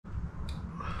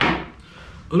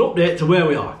an update to where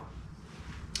we are.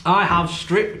 I have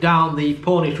stripped down the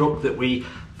pony truck that we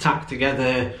tacked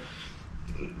together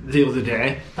the other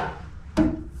day,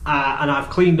 and I've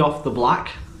cleaned off the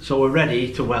black, so we're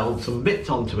ready to weld some bits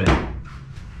onto it.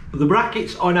 The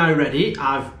brackets are now ready.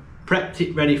 I've prepped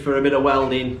it ready for a bit of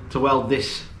welding to weld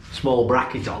this small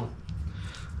bracket on.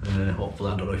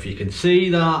 Hopefully, I don't know if you can see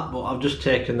that, but I've just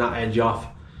taken that edge off.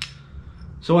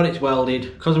 So when it's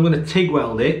welded, because I'm going to TIG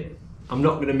weld it, I'm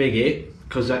not going to MIG it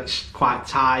because that's quite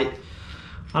tight,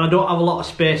 and I don't have a lot of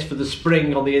space for the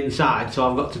spring on the inside, so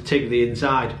I've got to TIG the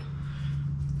inside.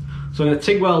 So I'm going to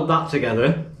TIG weld that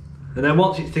together, and then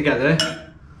once it's together,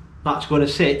 that's going to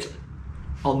sit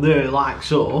on there like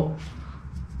so,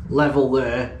 level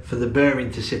there for the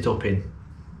bearing to sit up in.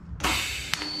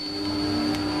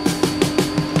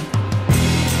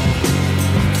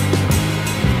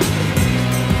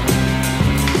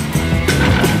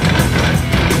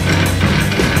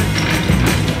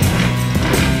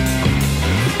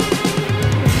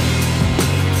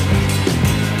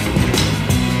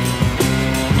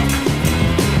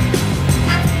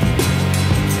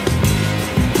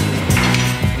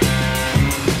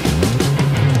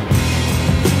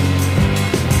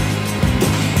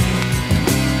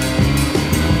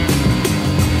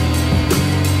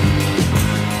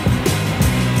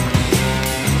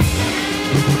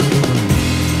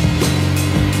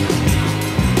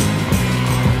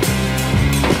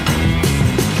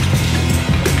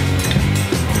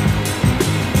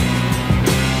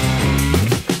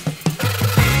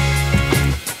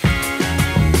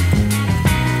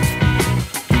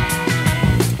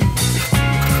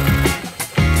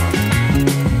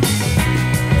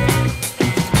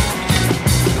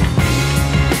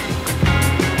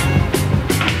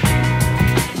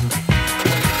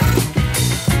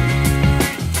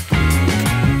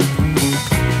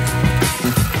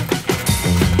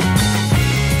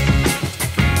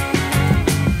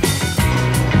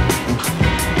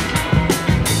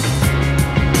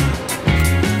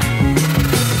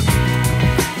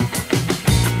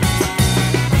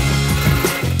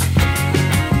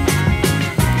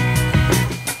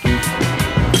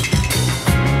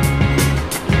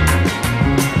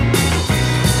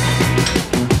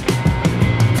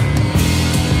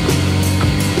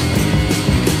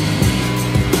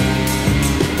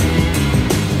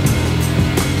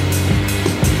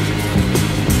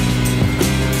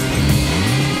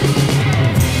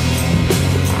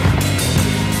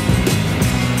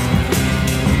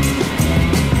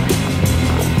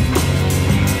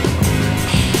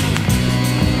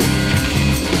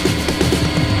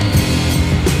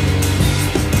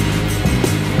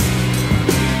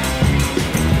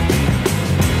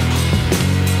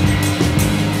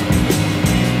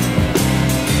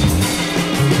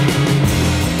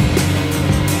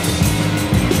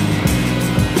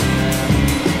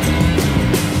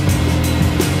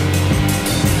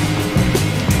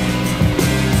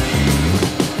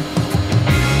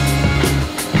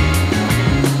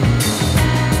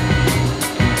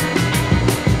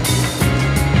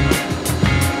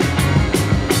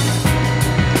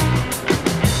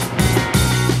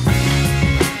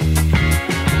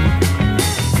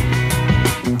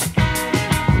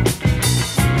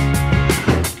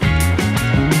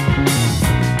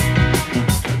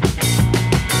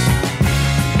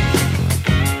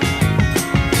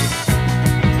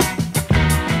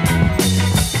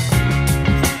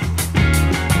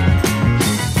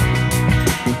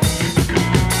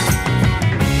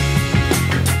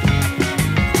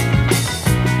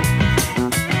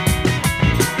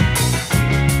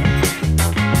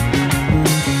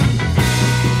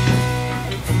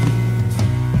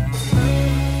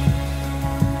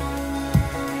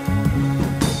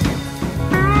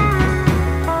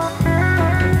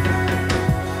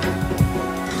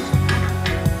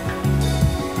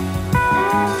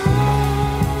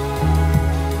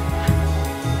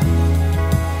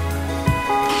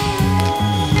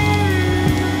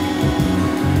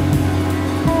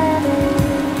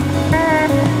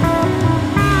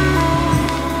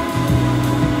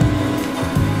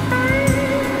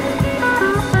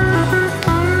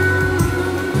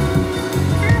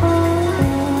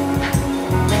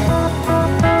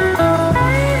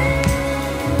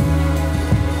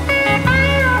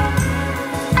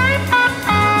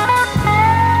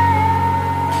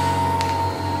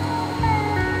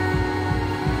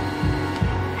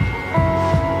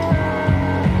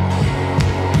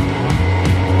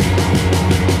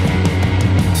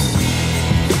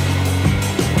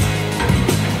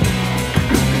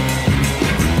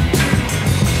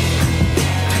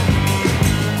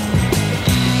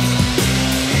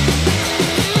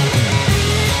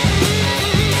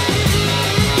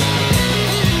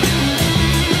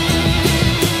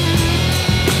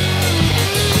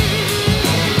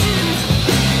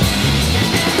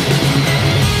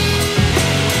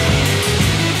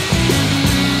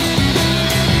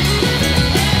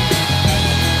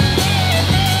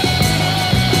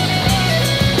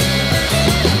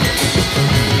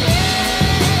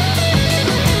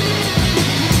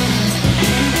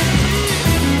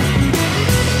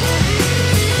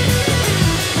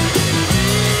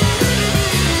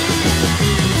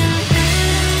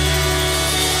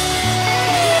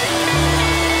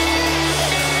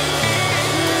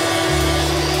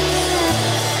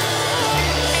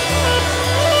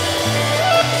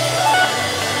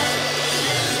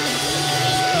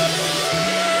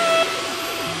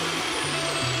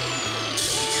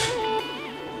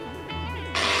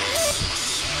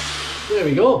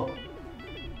 we go.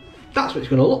 That's what it's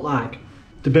going to look like.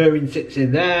 The bearing sits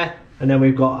in there, and then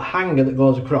we've got a hanger that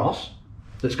goes across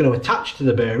that's going to attach to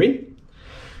the bearing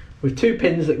with 2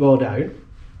 pins that go down,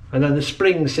 and then the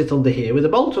springs sit under here with a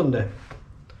bolt under,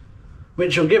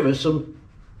 which will give us some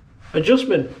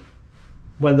adjustment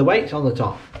when the weight's on the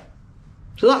top.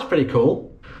 So that's pretty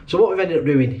cool. So what we've ended up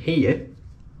doing here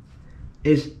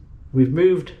is we've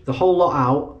moved the whole lot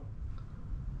out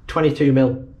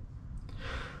 22mm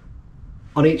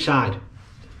on each side.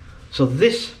 So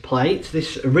this plate,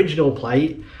 this original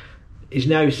plate, is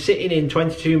now sitting in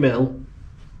 22mm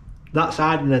that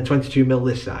side and then 22mm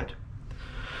this side.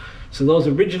 So those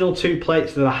original 2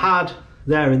 plates that I had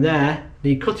there and there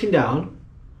need cutting down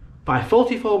by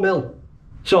 44mm.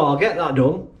 So I'll get that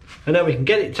done, and then we can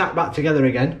get it tacked back together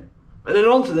again, and then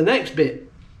on to the next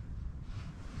bit.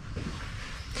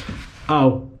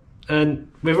 Oh,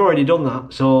 and we've already done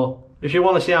that, so if you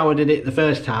want to see how I did it the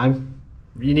first time,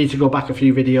 you need to go back a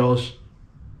few videos.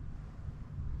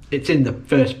 It's in the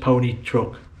first pony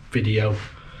truck video.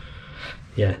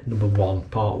 Yeah, number 1,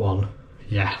 part 1.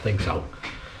 Yeah, I think so.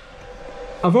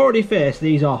 I've already faced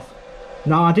these off.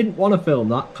 Now I didn't want to film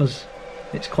that because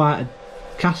it's quite a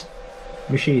cast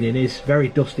machining is very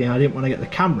dusty, and I didn't want to get the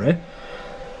camera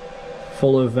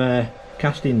full of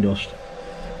casting dust.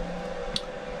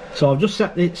 So I've just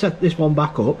set this one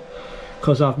back up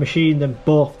because I've machined them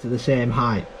both to the same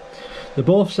height. They're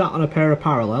both sat on a pair of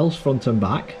parallels, front and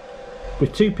back,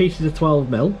 with 2 pieces of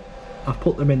 12mm. I've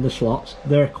put them in the slots.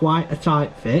 They're quite a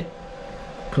tight fit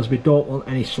because we don't want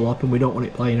any slop and we don't want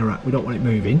it playing around, we don't want it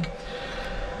moving.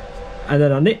 And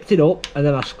then I nipped it up and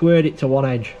then I squared it to one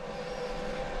edge.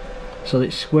 So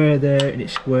it's square there and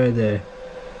it's square there.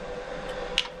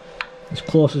 As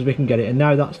close as we can get it, and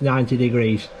now that's 90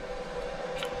 degrees.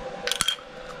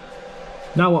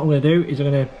 Now what I'm going to do is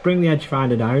I'm going to bring the edge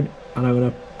finder down, and I'm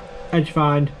going to edge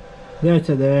find there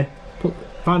to there,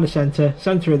 find the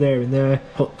centre of there and there,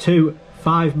 put 2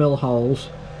 5mm holes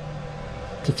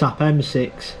to tap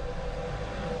M6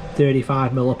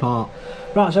 35mm apart.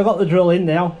 Right, so I've got the drill in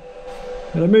now.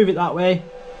 I'm going to move it that way,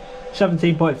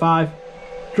 17.5,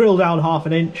 drill down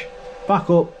 1/2 inch, back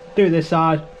up, do this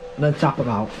side, and then tap them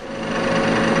out.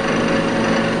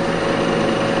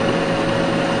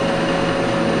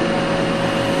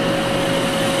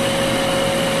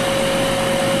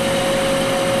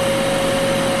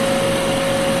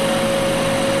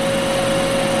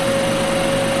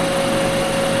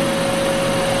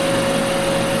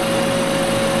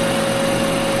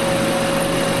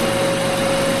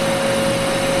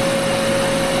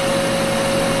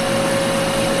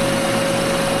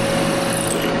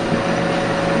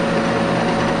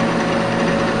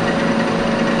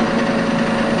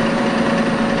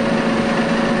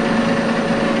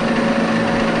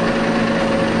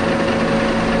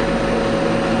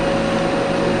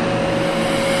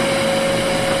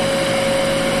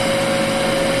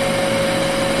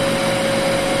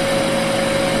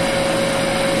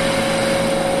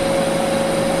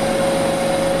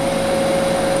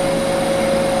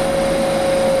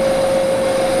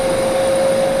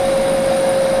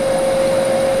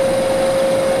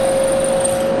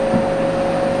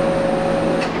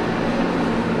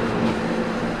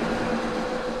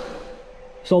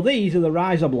 So these are the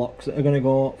riser blocks that are going to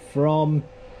go from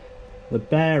the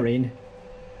bearing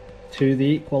to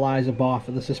the equaliser bar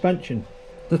for the suspension.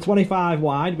 The 25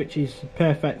 wide, which is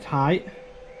perfect height,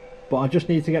 but I just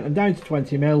need to get them down to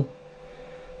 20mm,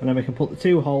 and then we can put the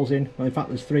 2 holes in. Well, in fact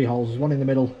there's 3 holes, there's one in the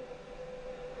middle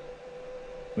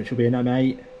which will be an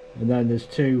M8, and then there's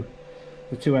the 2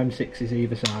 M6s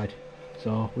either side.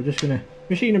 So we're just going to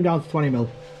machine them down to 20mm.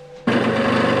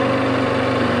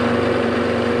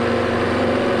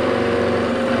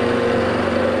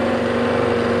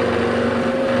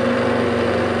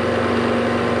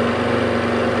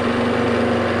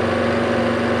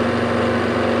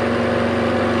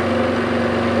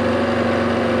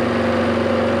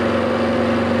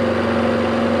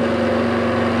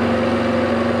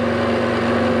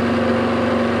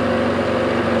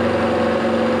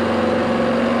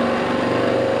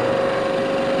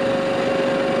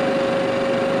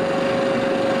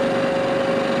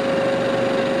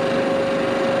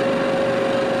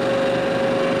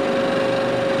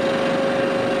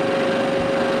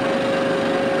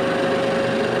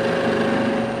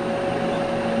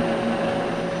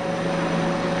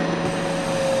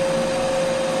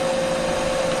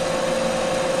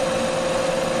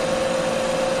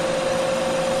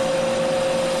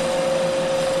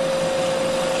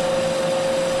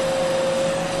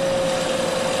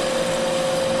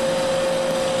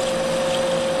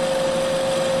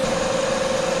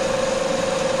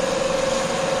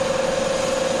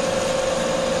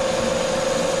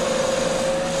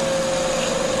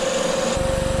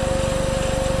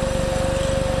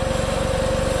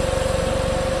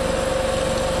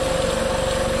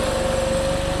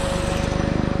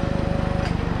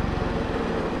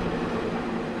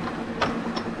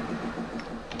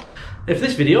 If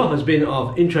this video has been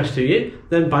of interest to you,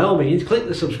 then by all means click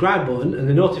the subscribe button and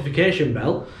the notification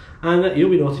bell, and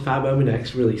you'll be notified when we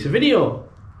next release a video.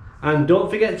 And don't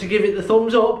forget to give it the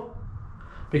thumbs up,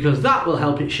 because that will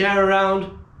help it share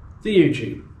around the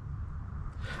YouTube.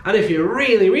 And if you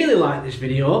really like this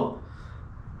video,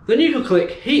 then you can click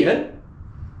here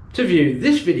to view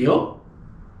this video,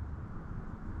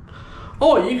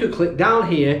 or you could click down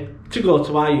here to go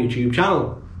to our YouTube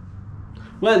channel,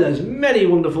 where there's many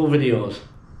wonderful videos.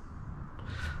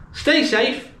 Stay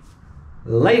safe,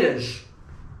 laters.